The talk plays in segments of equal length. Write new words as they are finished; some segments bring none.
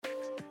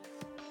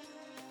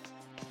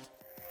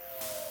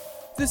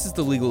This is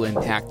The Legal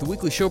Impact, the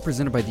weekly show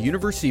presented by the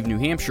University of New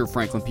Hampshire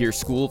Franklin Pierce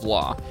School of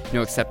Law.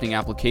 Now accepting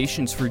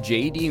applications for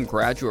JD and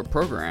graduate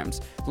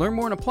programs. Learn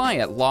more and apply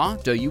at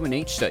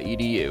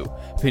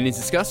law.unh.edu. Opinions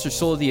discussed are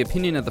solely the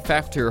opinion of the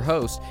faculty or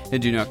host and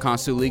do not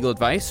constitute legal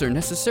advice or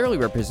necessarily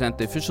represent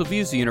the official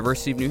views of the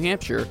University of New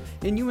Hampshire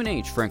and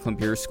UNH Franklin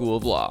Pierce School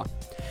of Law.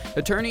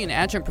 Attorney and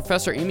adjunct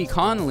professor Amy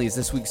Connolly is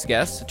this week's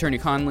guest. Attorney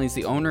Connolly is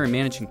the owner and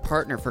managing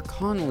partner for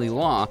Connolly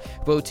Law,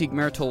 a boutique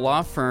marital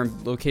law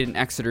firm located in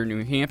Exeter,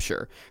 New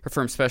Hampshire. Her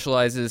firm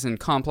specializes in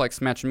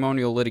complex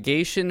matrimonial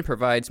litigation and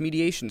provides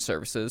mediation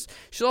services.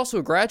 She's also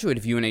a graduate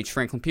of UNH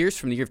Franklin Pierce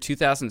from the year of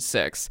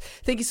 2006.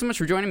 Thank you so much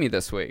for joining me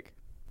this week.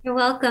 You're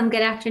welcome.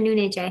 Good afternoon,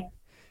 AJ.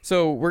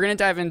 So we're going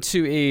to dive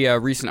into a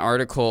recent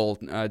article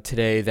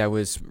today that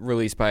was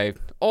released by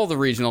all the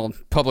regional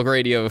public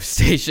radio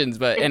stations,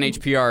 but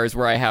NHPR is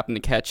where I happen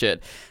to catch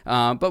it.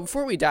 But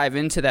before we dive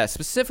into that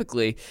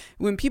specifically,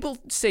 when people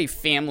say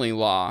family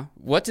law,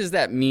 what does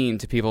that mean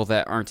to people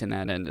that aren't in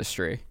that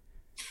industry?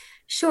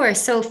 Sure.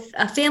 So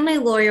a family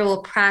lawyer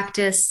will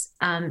practice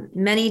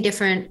many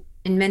different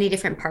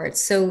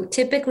parts. So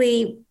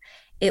typically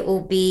it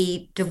will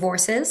be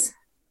divorces.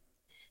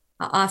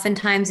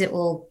 Oftentimes it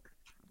will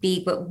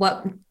be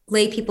what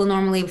lay people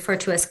normally refer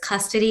to as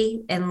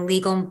custody. In the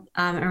legal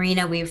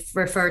arena, we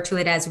refer to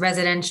it as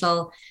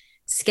residential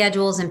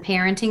schedules and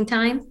parenting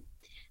time.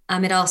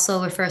 It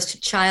also refers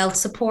to child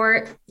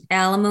support,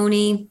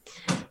 alimony.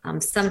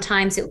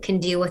 Sometimes it can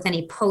deal with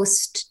any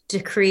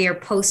post-decree or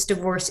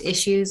post-divorce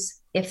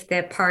issues if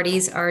the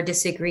parties are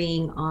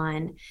disagreeing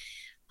on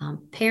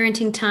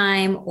parenting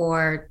time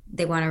or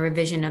they want a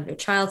revision of their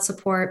child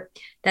support.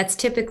 That's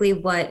typically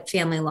what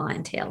family law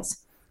entails.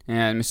 And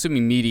I'm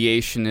assuming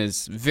mediation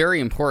is very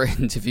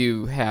important if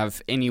you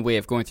have any way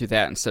of going through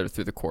that instead of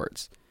through the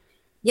courts.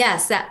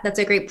 Yes, that's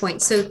a great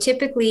point. So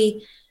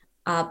typically,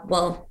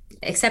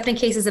 except in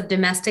cases of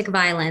domestic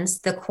violence,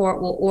 the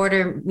court will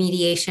order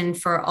mediation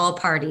for all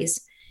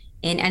parties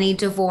in any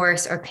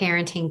divorce or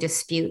parenting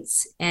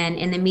disputes. And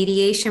in the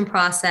mediation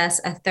process,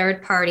 a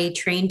third party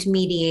trained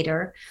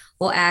mediator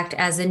will act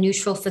as a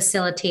neutral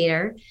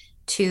facilitator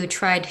to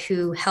try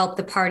to help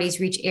the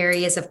parties reach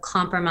areas of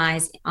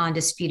compromise on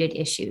disputed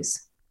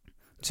issues.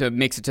 So it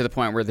makes it to the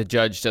point where the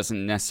judge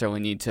doesn't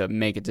necessarily need to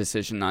make a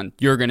decision on,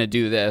 you're going to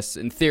do this.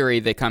 In theory,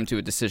 they come to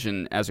a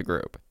decision as a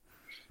group.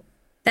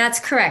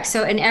 That's correct.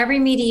 So in every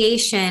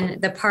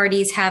mediation, the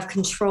parties have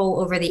control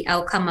over the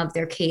outcome of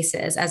their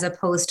cases, as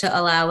opposed to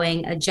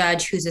allowing a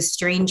judge who's a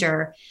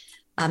stranger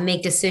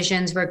make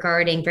decisions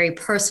regarding very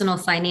personal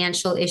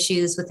financial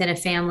issues within a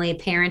family,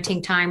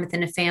 parenting time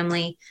within a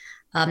family.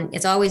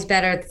 It's always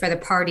better for the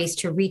parties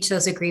to reach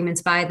those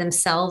agreements by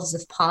themselves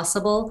if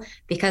possible,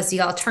 because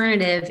the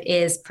alternative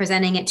is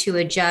presenting it to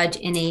a judge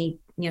in a,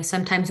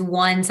 sometimes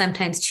 1,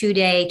 sometimes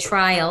 2-day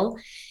trial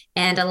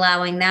and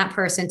allowing that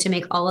person to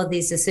make all of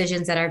these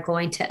decisions that are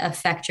going to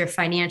affect your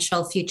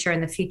financial future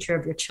and the future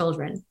of your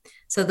children.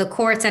 So the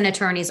courts and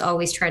attorneys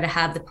always try to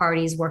have the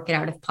parties work it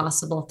out if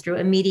possible through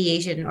a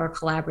mediation or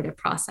collaborative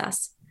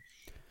process.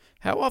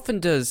 How often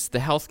does the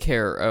health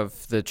care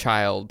of the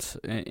child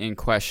in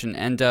question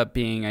end up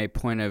being a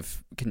point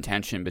of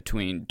contention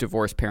between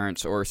divorced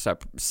parents or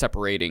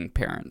separating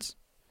parents?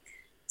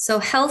 So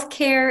health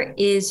care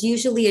is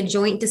usually a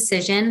joint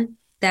decision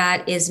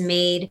that is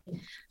made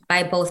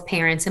by both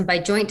parents. And by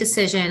joint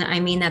decision,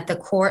 I mean that the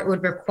court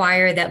would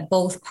require that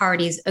both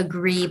parties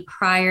agree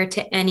prior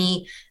to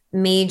any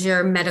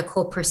major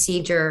medical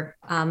procedure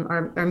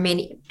or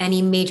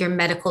any major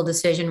medical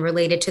decision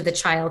related to the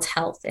child's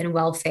health and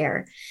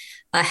welfare.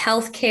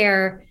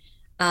 Healthcare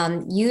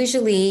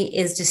usually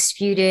is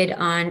disputed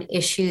on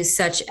issues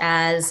such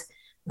as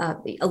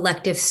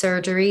elective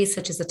surgeries,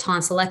 such as a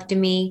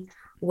tonsillectomy,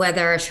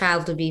 whether a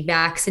child would be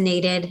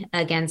vaccinated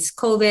against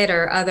COVID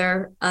or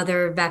other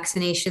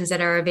vaccinations that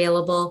are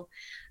available,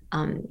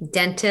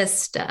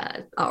 dentist,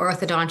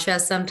 orthodontia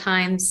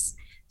sometimes.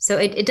 So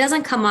it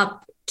doesn't come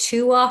up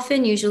too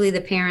often. Usually the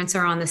parents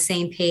are on the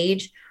same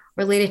page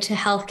related to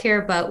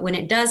healthcare, but when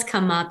it does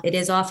come up, it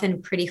is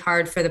often pretty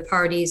hard for the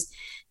parties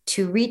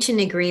to reach an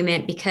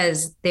agreement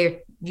because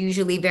they're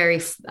usually very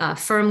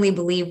firmly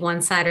believe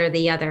one side or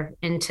the other,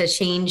 and to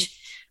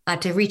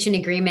reach an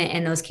agreement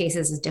in those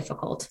cases is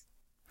difficult.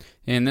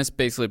 And this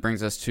basically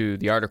brings us to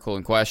the article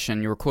in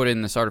question. You were quoted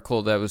in this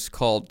article that was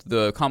called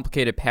 "The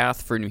Complicated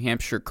Path for New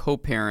Hampshire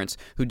Co-Parents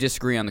Who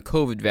Disagree on the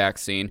COVID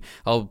Vaccine."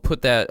 I'll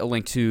put a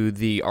link to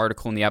the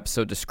article in the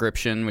episode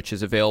description, which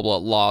is available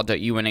at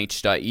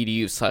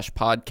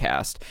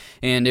law.unh.edu/podcast.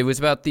 And it was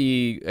about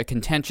a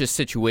contentious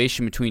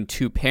situation between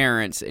two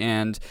parents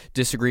and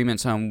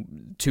disagreements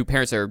on two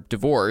parents that are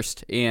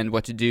divorced and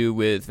what to do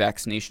with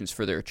vaccinations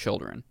for their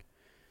children.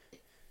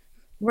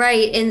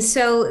 Right. And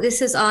so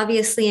this is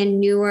obviously a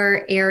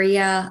newer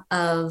area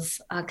of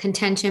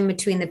contention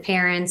between the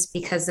parents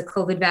because the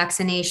COVID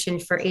vaccination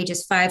for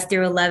ages 5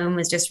 through 11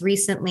 was just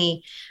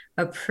recently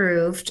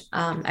approved.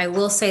 I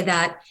will say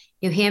that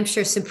New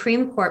Hampshire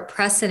Supreme Court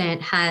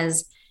precedent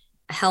has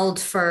held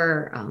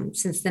for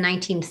since the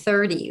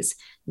 1930s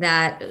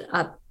that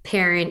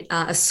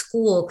a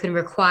school can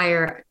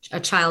require a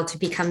child to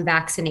become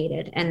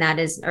vaccinated, and that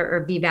is,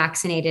 or be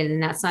vaccinated,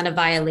 and that's not a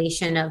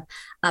violation of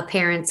a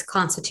parent's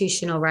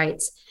constitutional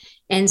rights.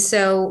 And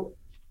so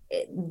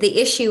the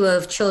issue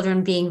of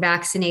children being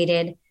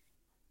vaccinated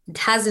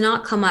has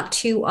not come up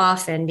too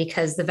often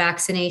because the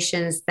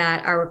vaccinations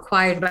that are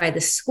required by the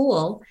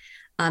school,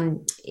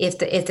 if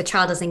the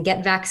child doesn't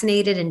get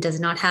vaccinated and does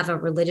not have a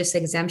religious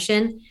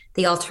exemption,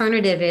 the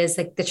alternative is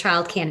like the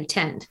child can't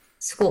attend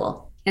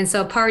school. And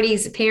so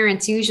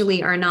parents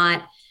usually are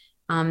not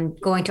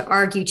going to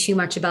argue too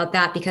much about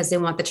that because they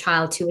want the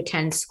child to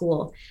attend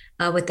school.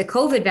 With the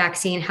COVID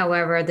vaccine,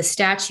 however, the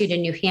statute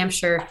in New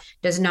Hampshire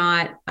does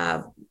not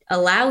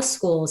allow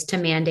schools to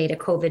mandate a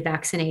COVID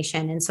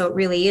vaccination. And so it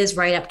really is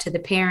right up to the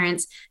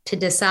parents to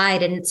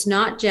decide. And it's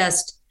not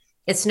just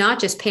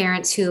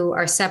parents who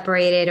are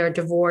separated or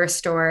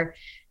divorced or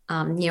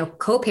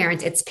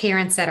co-parents. It's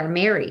parents that are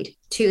married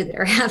too that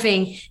are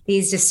having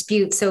these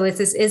disputes. So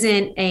this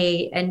isn't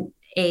an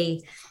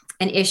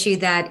issue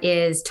that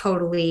is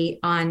totally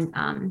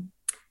on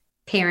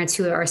parents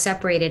who are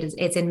separated.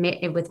 It's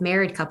with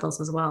married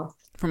couples as well.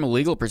 From a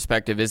legal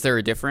perspective, is there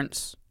a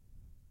difference?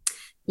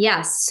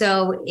 Yes.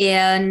 So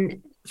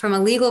from a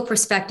legal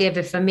perspective,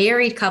 if a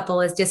married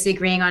couple is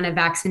disagreeing on a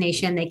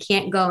vaccination, they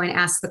can't go and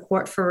ask the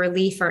court for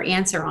relief or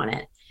answer on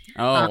it.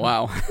 Oh,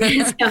 wow.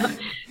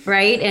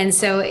 Right. And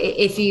so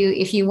if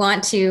you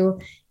want to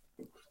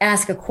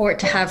ask a court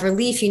to have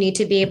relief, you need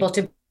to be able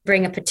to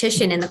bring a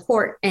petition in the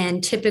court.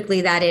 And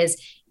typically that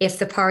is if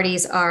the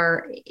parties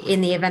are,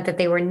 in the event that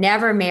they were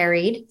never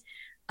married,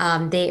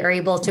 they are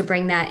able to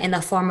bring that in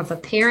the form of a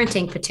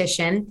parenting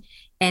petition.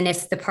 And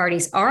if the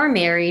parties are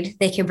married,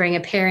 they can bring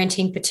a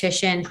parenting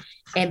petition,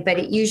 but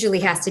it usually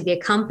has to be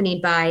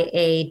accompanied by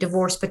a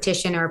divorce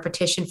petition or a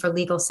petition for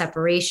legal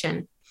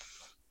separation.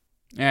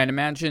 And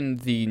imagine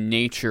the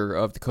nature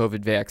of the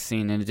COVID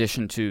vaccine, in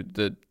addition to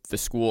the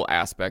school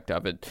aspect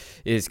of it,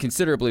 is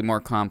considerably more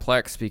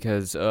complex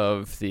because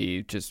of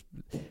the just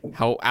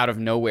how out of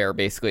nowhere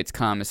basically it's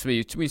come. So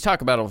we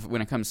talk about it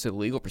when it comes to the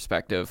legal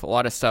perspective, a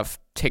lot of stuff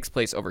takes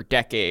place over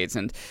decades,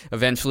 and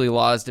eventually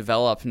laws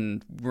develop,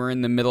 and we're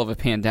in the middle of a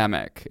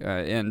pandemic.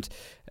 And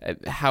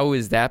how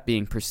is that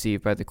being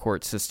perceived by the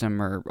court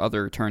system or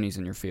other attorneys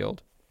in your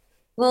field?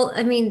 Well,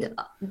 I mean,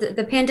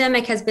 the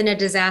pandemic has been a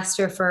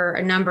disaster for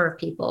a number of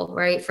people,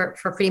 right? For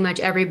pretty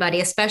much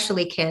everybody,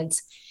 especially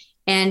kids.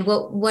 And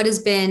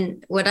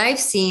what I've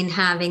seen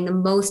having the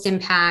most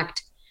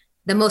impact,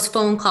 the most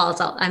phone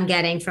calls I'm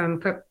getting from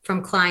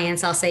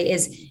clients, I'll say,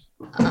 is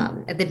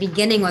at the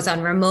beginning was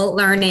on remote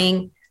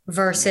learning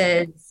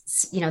versus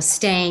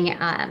staying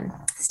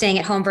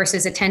at home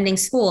versus attending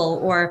school,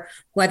 or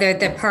whether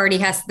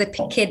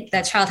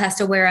that child has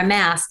to wear a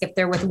mask. If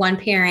they're with one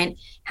parent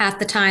half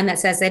the time that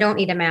says they don't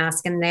need a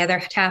mask, and the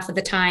other half of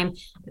the time,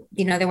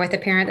 they're with a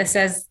parent that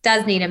says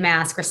does need a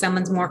mask, or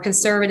someone's more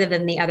conservative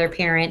than the other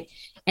parent.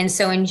 And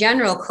so in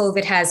general,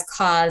 COVID has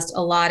caused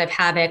a lot of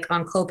havoc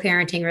on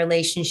co-parenting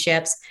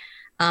relationships.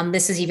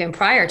 This is even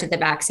prior to the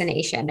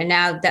vaccination. And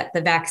now that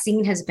the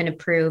vaccine has been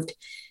approved,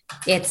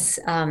 it's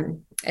only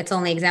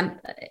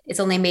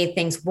made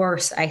things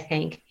worse, I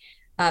think.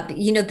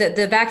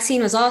 The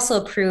vaccine was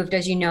also approved,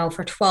 as you know,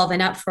 for 12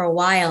 and up for a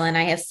while. And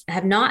I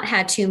have not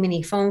had too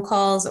many phone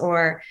calls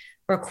or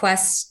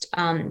requests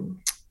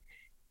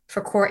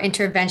for court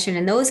intervention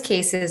in those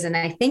cases. And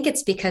I think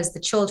it's because the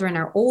children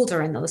are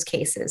older in those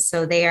cases.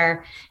 So they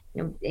are,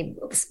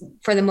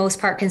 for the most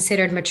part,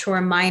 considered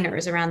mature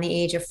minors around the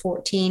age of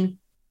 14,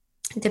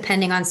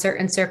 depending on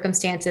certain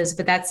circumstances.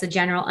 But that's the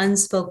general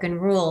unspoken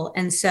rule.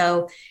 And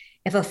so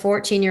if a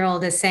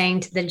 14-year-old is saying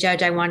to the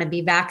judge, I want to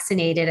be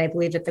vaccinated, I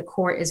believe that the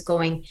court is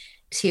going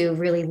to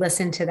really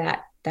listen to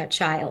that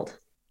child.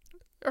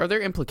 Are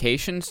there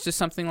implications to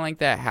something like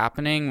that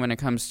happening when it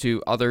comes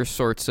to other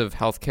sorts of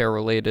healthcare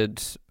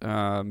related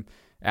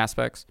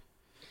aspects?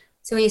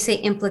 So when you say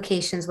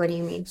implications, what do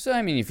you mean? So,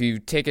 I mean, if you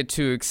take it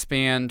to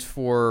expand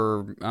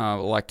for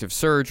elective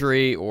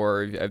surgery,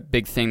 or a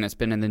big thing that's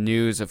been in the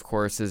news, of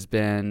course, has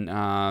been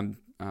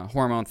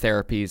hormone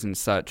therapies and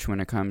such when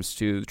it comes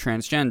to the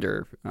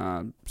transgender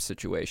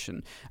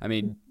situation. I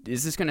mean,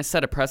 is this going to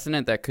set a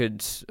precedent that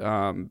could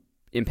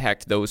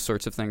impact those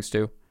sorts of things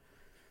too?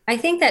 I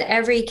think that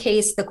every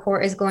case, the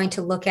court is going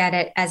to look at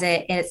it as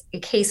a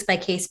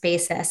case-by-case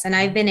basis. And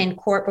I've been in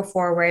court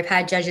before where I've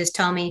had judges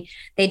tell me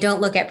they don't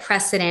look at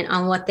precedent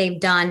on what they've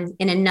done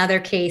in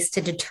another case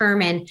to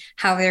determine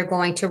how they're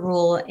going to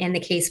rule in the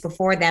case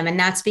before them. And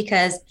that's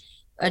because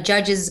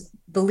judges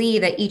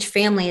believe that each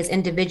family is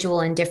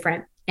individual and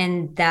different,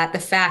 and that the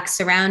facts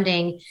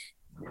surrounding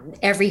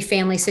every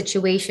family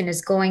situation is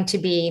going to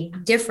be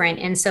different.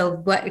 And so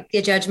what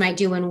the judge might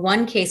do in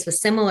one case with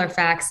similar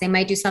facts, they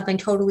might do something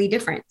totally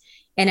different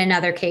in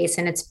another case.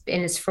 And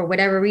it's for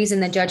whatever reason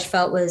the judge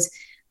felt was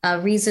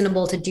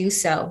reasonable to do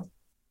so.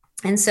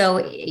 And so,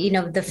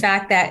 the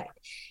fact that,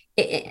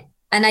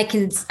 I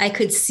could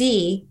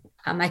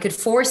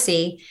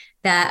foresee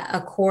that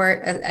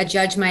a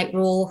judge might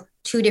rule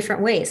two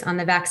different ways on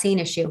the vaccine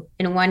issue.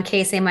 In one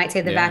case, they might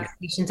say the Yeah.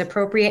 vaccination is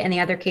appropriate. In the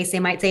other case, they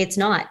might say it's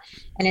not.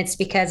 And it's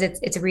because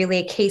it's really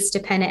a case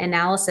dependent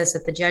analysis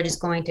that the judge is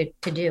going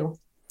to do.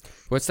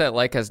 What's that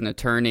like as an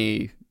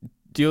attorney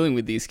dealing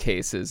with these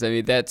cases? I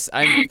mean,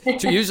 I'm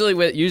usually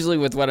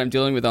with what I'm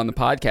dealing with on the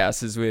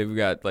podcast is we've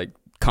got like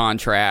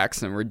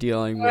contracts and we're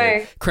dealing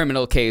with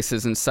criminal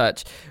cases and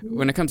such.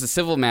 When it comes to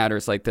civil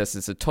matters like this,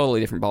 it's a totally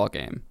different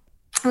ballgame.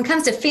 When it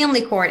comes to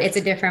family court, it's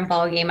a different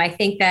ballgame. I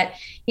think that,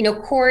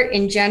 court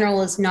in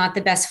general is not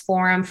the best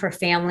forum for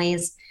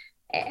families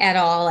at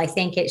all. I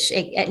think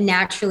it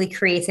naturally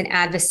creates an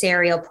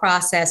adversarial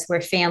process where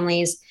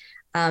families,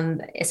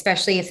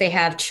 especially if they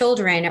have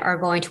children, are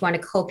going to want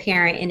to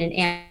co-parent in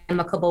an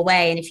amicable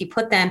way. And if you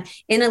put them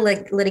in a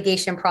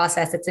litigation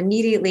process, it's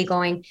immediately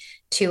going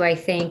to, I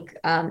think,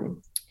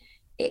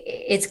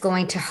 it's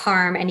going to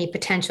harm any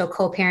potential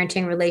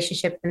co-parenting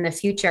relationship in the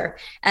future.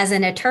 As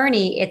an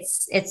attorney,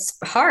 it's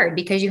hard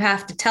because you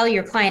have to tell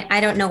your client,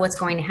 I don't know what's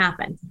going to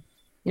happen.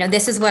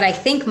 This is what I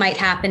think might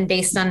happen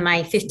based on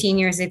my 15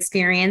 years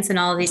experience and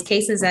all of these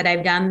cases that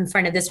I've done in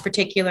front of this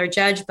particular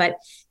judge, but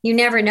you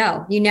never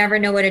know. You never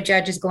know what a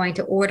judge is going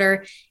to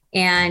order.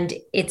 And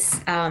it's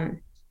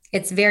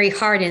very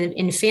hard.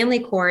 In family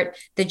court,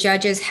 the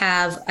judges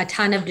have a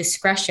ton of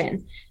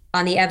discretion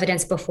on the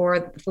evidence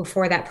before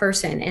that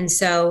person. And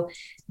so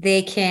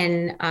they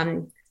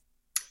can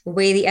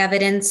weigh the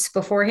evidence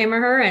before him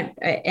or her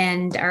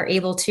and are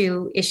able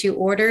to issue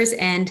orders.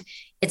 And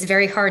it's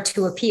very hard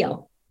to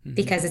appeal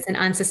because it's an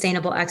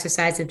unsustainable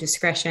exercise of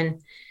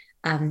discretion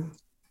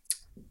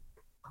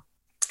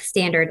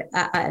standard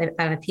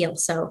on appeal.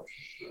 So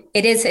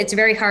it's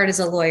very hard as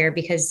a lawyer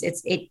because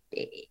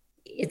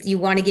you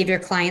want to give your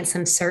client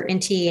some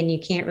certainty and you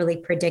can't really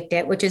predict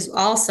it, which is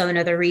also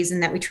another reason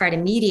that we try to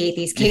mediate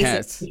these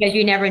cases because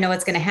you never know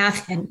what's going to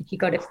happen if you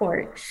go to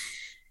court.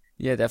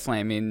 Yeah, definitely.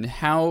 I mean,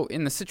 how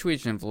in the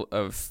situation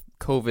of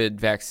COVID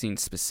vaccine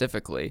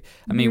specifically,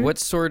 I mean, what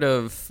sort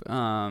of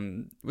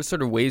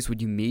ways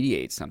would you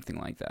mediate something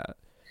like that?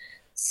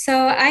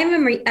 So I'm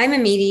a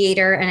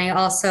mediator, and I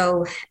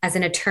also, as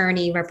an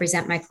attorney,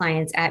 represent my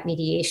clients at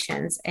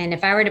mediations. And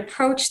if I were to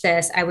approach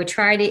this, I would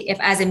try to,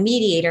 if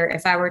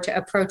I were to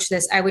approach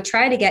this, I would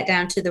try to get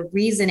down to the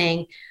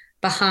reasoning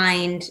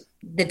behind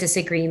the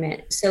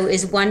disagreement. So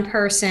is one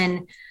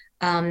person,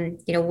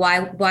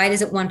 why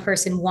doesn't one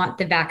person want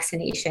the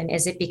vaccination?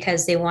 Is it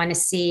because they want to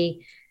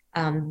see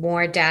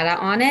more data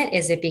on it?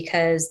 Is it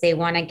because they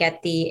want to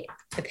get the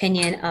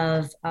opinion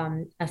of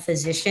a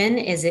physician?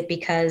 Is it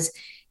because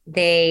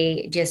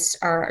they just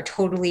are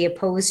totally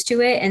opposed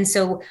to it? And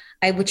so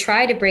I would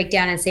try to break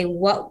down and say,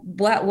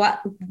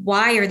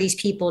 why are these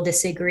people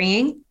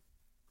disagreeing?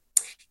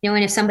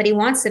 And if somebody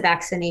wants the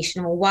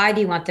vaccination, well, why do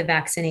you want the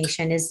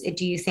vaccination?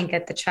 Do you think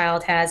that the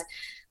child has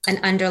an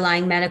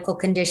underlying medical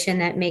condition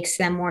that makes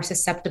them more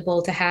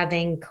susceptible to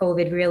having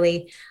COVID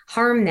really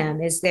harm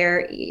them? Is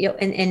there,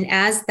 and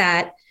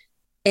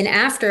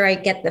after I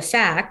get the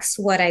facts,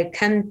 what I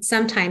can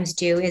sometimes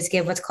do is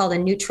give what's called a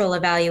neutral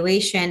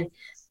evaluation,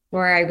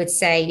 where I would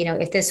say,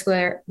 if this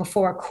were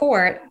before a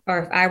court, or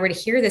if I were to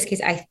hear this case,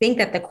 I think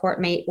that the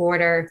court may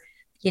order,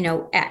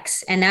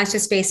 X. And that's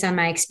just based on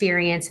my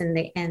experience in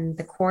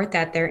the court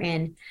that they're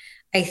in.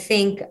 I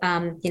think,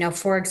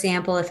 for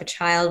example, if a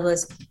child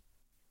was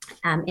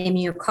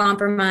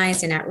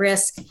immunocompromised and at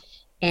risk,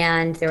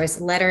 and there was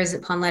letters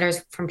upon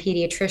letters from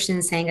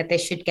pediatricians saying that they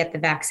should get the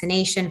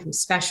vaccination from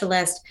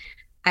specialists,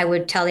 I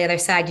would tell the other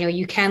side,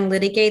 you can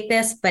litigate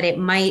this, but it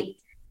might,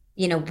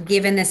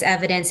 given this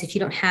evidence, if you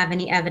don't have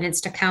any evidence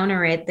to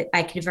counter it, that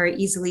I could very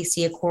easily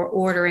see a court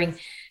ordering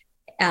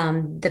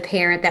the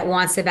parent that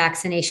wants the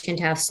vaccination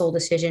to have sole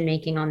decision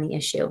making on the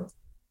issue.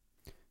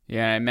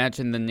 Yeah, I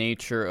imagine the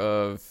nature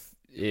of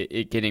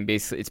it getting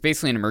it's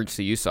basically an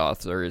emergency use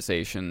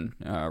authorization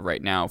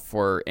right now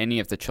for any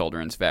of the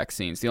children's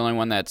vaccines. The only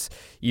one that's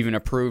even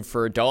approved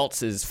for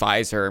adults is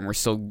Pfizer, and we're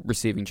still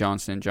receiving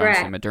Johnson &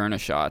 Johnson Moderna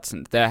shots,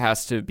 and that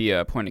has to be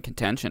a point of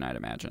contention, I'd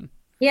imagine.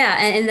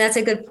 Yeah, and that's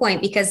a good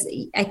point, because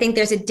I think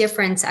there's a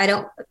difference.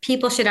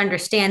 People should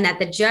understand that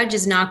the judge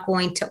is not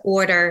going to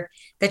order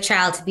the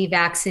child to be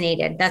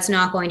vaccinated. That's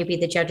not going to be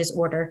the judge's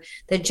order.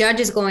 The judge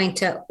is going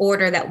to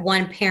order that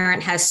one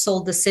parent has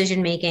sole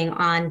decision-making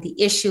on the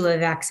issue of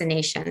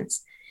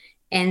vaccinations.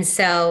 And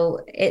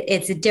so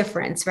it's a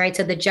difference, right?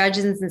 So the judge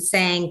isn't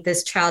saying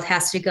this child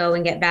has to go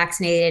and get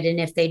vaccinated, and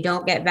if they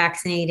don't get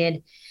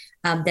vaccinated,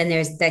 then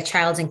there's that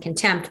child's in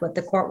contempt. What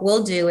the court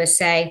will do is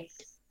say,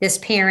 this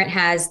parent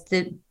has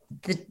the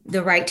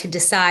right to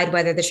decide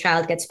whether the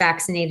child gets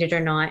vaccinated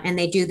or not. And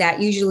they do that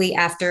usually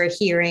after a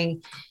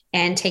hearing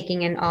and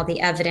taking in all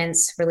the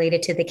evidence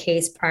related to the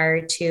case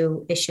prior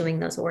to issuing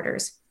those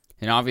orders.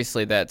 And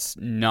obviously that's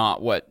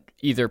not what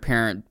either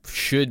parent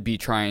should be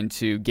trying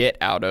to get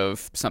out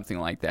of something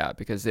like that,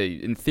 because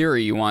in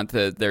theory you want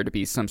there to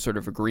be some sort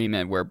of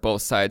agreement where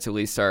both sides at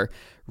least are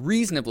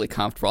reasonably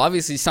comfortable.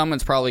 Obviously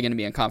someone's probably going to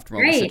be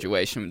uncomfortable in the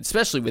situation,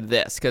 especially with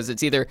this, because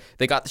it's either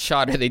they got the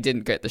shot or they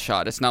didn't get the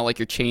shot. It's not like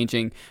you're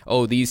changing,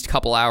 these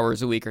couple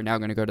hours a week are now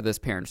going to go to this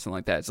parent or something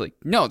like that. It's like,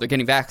 no, they're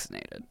getting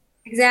vaccinated.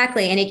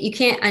 Exactly. And you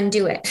can't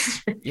undo it.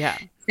 Yeah.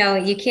 So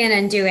you can't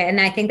undo it.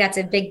 And I think that's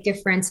a big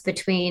difference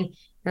between,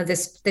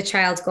 the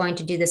child's going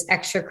to do this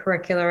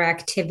extracurricular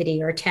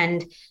activity or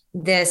attend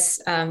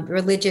this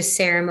religious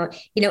ceremony.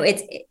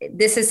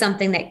 This is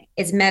something that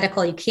is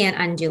medical. You can't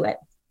undo it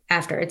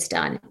after it's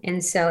done.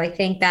 And so I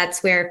think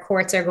that's where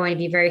courts are going to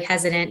be very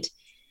hesitant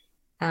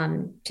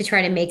to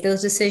try to make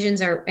those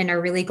decisions, and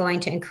are really going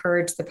to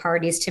encourage the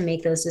parties to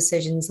make those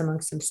decisions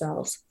amongst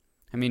themselves.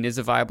 I mean, is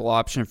a viable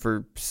option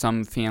for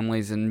some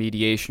families in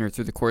mediation or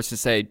through the courts to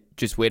say,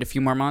 just wait a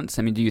few more months?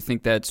 I mean, do you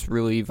think that's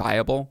really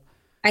viable?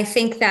 I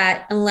think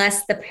that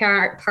unless the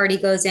party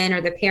goes in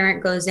or the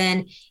parent goes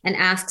in and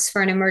asks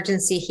for an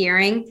emergency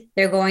hearing,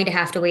 they're going to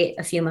have to wait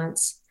a few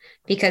months,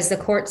 because the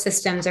court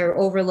systems are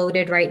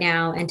overloaded right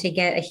now. And to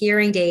get a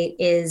hearing date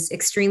is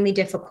extremely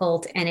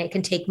difficult. And it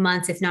can take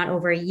months, if not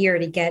over a year,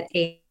 to get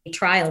a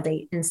trial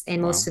date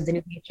in most of the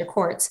New Hampshire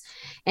courts.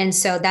 And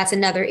so that's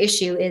another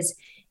issue is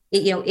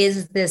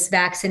this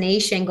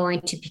vaccination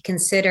going to be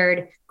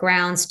considered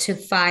grounds to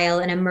file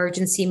an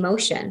emergency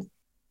motion?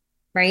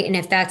 Right. And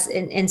if that's,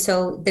 and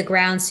so the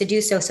grounds to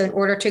do so. So in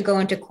order to go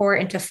into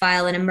court and to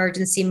file an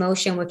emergency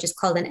motion, which is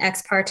called an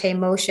ex parte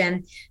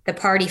motion, the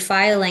person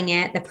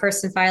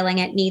filing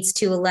it needs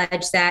to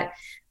allege that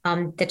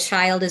the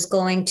child is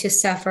going to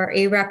suffer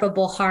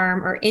irreparable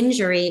harm or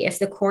injury if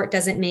the court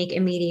doesn't make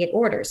immediate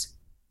orders.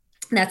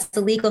 That's the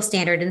legal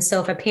standard. And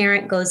so if a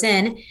parent goes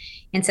in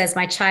and says,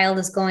 my child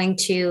is going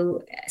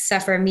to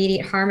suffer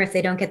immediate harm if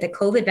they don't get the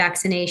COVID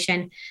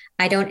vaccination,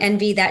 I don't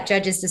envy that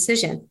judge's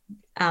decision.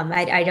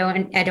 I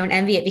don't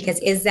envy it, because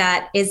is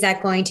that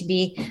going to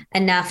be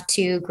enough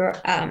to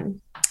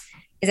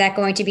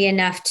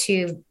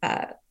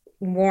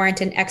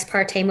warrant an ex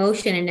parte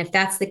motion? And if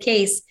that's the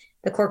case,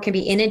 the court can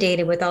be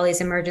inundated with all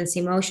these emergency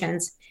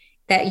motions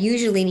that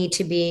usually need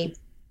to be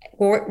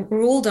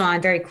ruled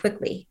on very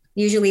quickly.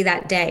 Usually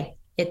that day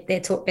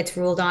it's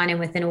ruled on, and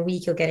within a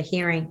week you'll get a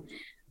hearing.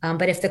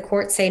 But if the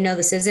courts say, no,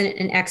 this isn't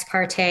an ex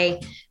parte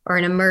or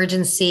an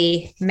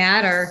emergency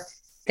matter,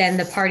 then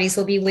the parties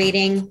will be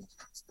waiting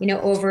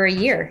over a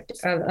year,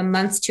 a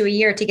month to a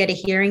year to get a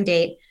hearing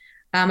date.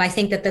 I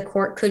think that the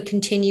court could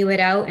continue it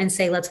out and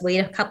say, let's wait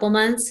a couple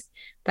months.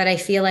 But I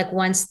feel like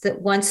once the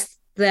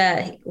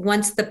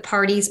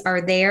parties are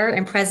there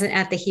and present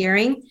at the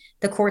hearing,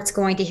 the court's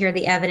going to hear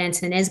the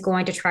evidence and is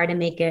going to try to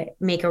make a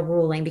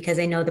ruling, because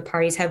they know the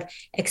parties have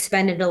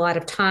expended a lot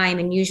of time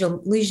and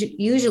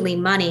usually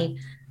money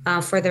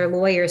for their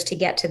lawyers to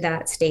get to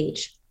that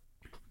stage.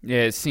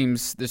 Yeah, it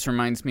seems this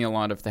reminds me a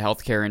lot of the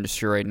healthcare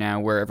industry right now,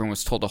 where everyone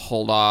was told to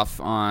hold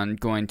off on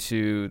going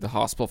to the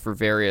hospital for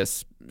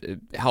various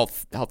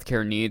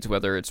healthcare needs,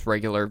 whether it's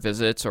regular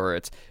visits or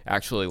it's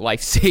actually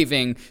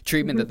life-saving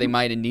treatment that they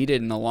might have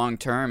needed in the long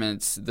term. And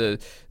it's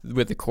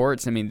with the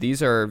courts. I mean,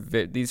 these are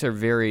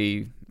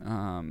very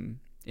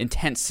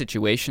intense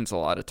situations a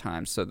lot of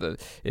times. So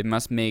it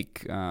must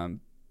make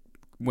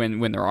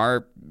when there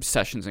are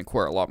sessions in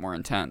court a lot more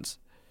intense.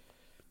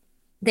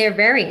 They're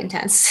very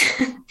intense.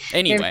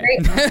 Anyway.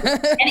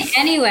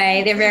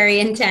 They're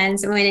very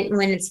intense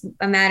when it's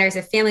a matters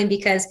of family,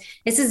 because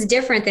this is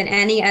different than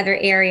any other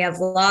area of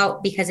law,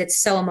 because it's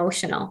so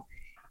emotional.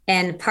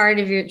 And part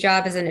of your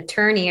job as an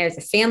attorney, as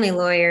a family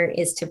lawyer,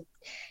 is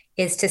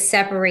to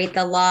separate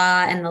the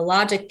law and the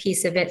logic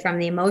piece of it from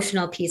the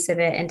emotional piece of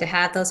it, and to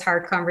have those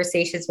hard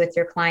conversations with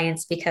your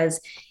clients,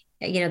 because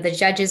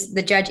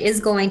the judge is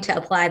going to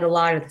apply the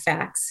law to the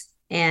facts.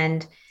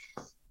 And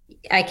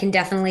I can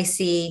definitely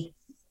see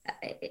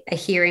a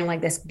hearing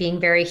like this being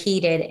very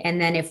heated. And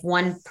then if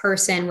one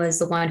person was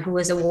the one who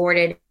was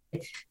awarded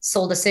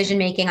sole decision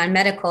making on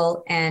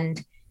medical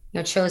and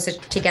chose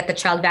to get the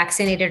child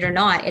vaccinated or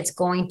not, it's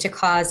going to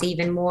cause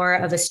even more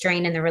of a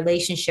strain in the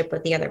relationship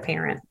with the other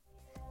parent.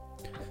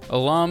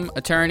 Alum,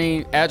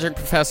 attorney, adjunct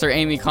professor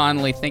Amy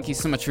Connolly, thank you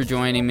so much for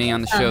joining me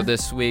on the show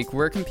this week.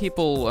 Where can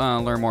people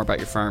learn more about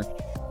your firm?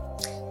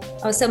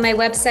 So my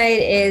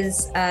website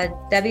is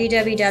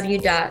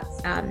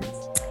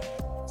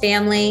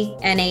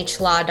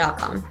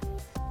www.familynhlaw.com.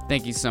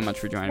 Thank you so much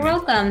for joining me.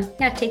 You're welcome.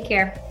 Yeah, take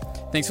care.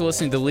 Thanks for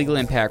listening to Legal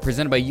Impact,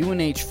 presented by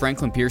UNH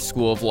Franklin Pierce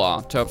School of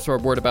Law. To help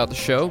spread word about the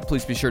show,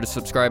 please be sure to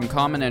subscribe and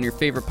comment on your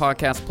favorite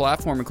podcast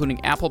platform,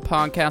 including Apple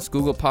Podcasts,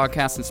 Google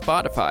Podcasts, and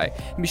Spotify.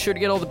 And be sure to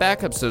get all the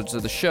back episodes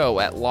of the show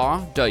at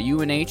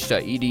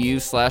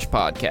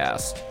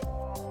law.unh.edu/podcast.